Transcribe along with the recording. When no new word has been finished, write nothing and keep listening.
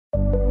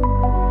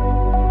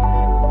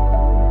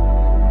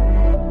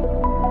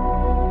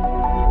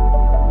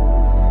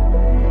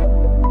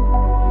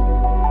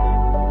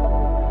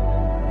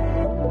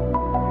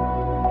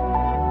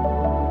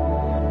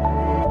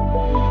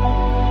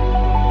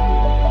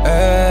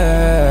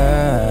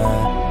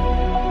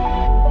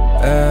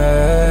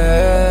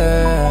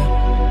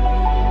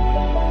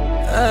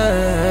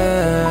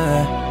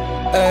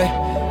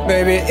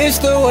It's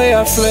the way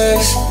I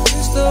flex.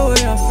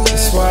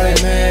 That's why they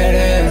mad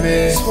at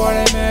me.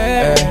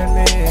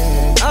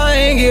 I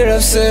ain't get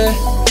upset.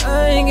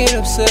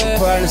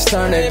 Partners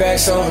turn their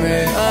backs on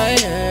me.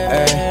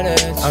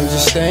 I'm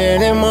just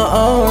staying in my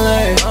own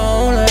lane.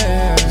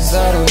 Cause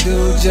I don't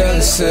do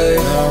jealousy.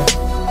 No.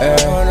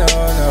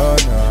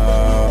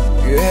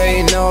 You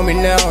hating on me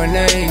now and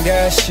I ain't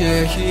got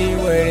shit. Keep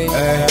waiting.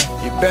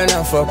 You better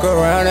not fuck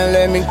around and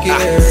let me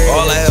get it.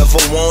 All I ever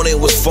wanted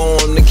was for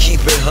him to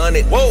keep it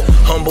 100.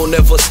 Humble,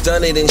 never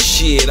stunted and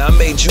shit. I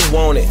made you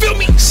want it. Feel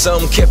me?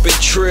 Some kept it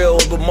trill,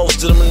 but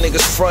most of them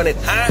niggas fronted.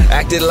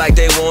 Acted like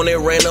they wanted,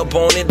 ran up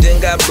on it,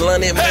 then got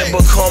blunted. Man,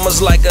 but karma's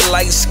like a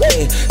light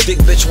skin, thick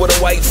bitch with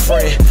a white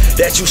friend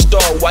that you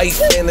start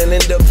wifing and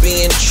end up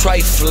being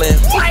trifling.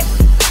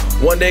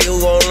 One day you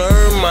gon'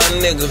 learn, my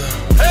nigga.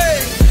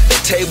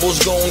 Tables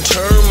gon'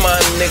 turn, my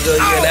nigga.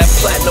 Yeah, that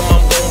platinum I'm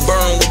gon'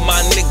 burn with my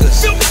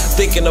niggas.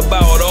 Thinking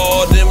about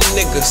all them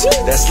niggas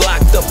that's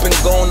locked up and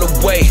gone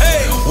away.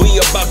 We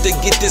about to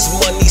get this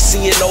money,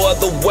 see it no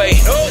other way.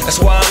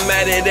 That's why I'm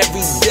at it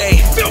every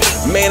day.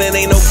 Man, it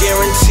ain't no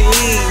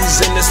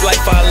guarantees in this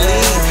life I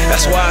lead.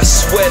 That's why I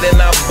sweat and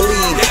I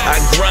bleed. I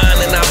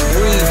grind and I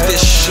breathe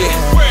this shit.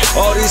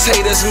 All these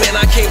haters, man,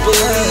 I can't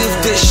believe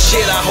this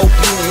shit. I hope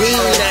you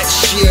mean that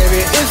shit. Baby,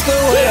 it's the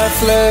way I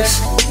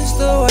flex.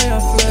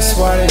 That's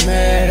why they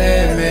mad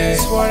at me.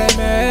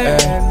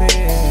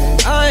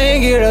 I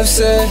ain't get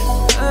upset.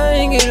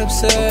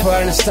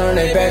 Partners turn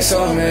their backs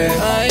on me.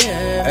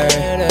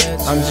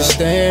 I'm just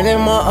staying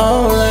in my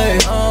own lane.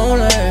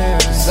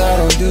 Cause I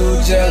don't do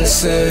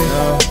jealousy.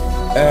 No.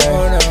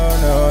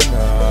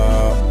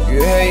 You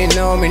hating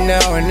on me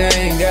now and I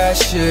ain't got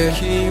shit.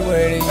 Keep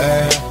waiting.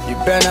 You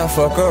better not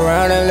fuck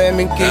around and let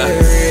me get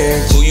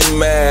rich. Who you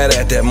mad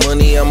at? That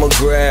money I'ma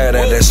grab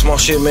at. That small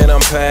shit, man, I'm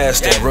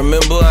past that.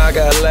 Remember I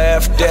got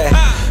laughed at.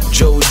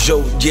 Joey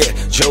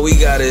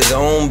got his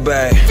own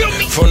bag.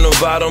 From the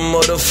bottom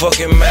of the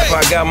fucking map,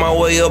 I got my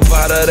way up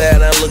out of that.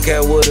 Now look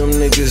at where them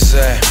niggas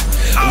at.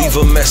 Leave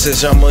a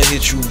message, I'ma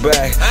hit you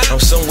back. I'm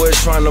somewhere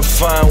trying to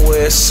find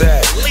where it's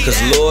at.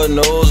 Cause Lord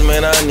knows,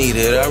 man, I need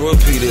it. I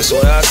repeat it,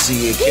 so I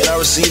see it. Can I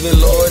receive it,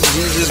 Lord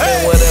Jesus?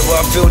 Man, whenever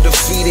I feel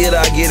defeated,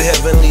 I get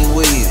heavenly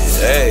weeded.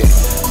 Hey,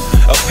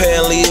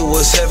 apparently it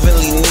was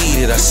heavenly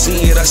needed. I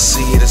see it.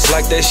 It's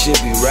like that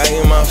shit be right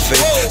in my face.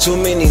 Too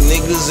many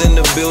niggas in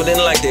the building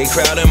like they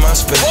crowding my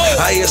space.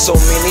 I hear so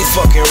many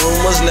fucking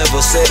rumors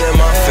never said in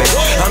my face.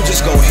 I'm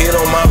just gon' hit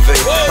on my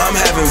vape. I'm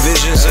having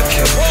visions of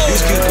K.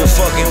 These people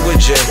fucking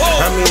with J.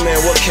 I mean, man,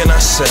 what can I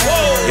say?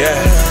 Yeah,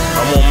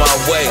 I'm on my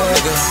way,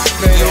 nigga.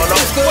 Baby,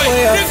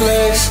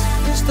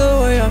 it's the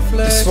way I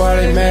flex. That's why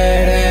they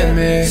mad at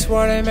me.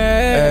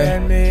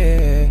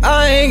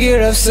 I ain't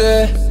get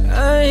upset.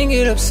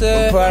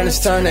 Partners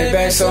turn their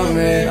backs on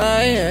me.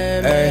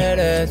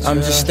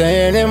 I'm just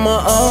staying in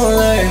my own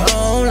lane.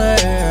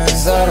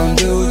 Cause I don't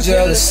do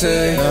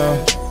jealousy.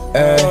 No.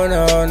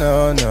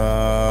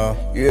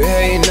 You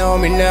hating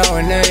on me now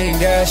and I ain't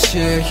got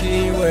shit.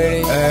 Keep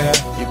waiting.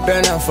 You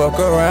better not fuck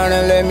around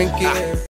and let me get it.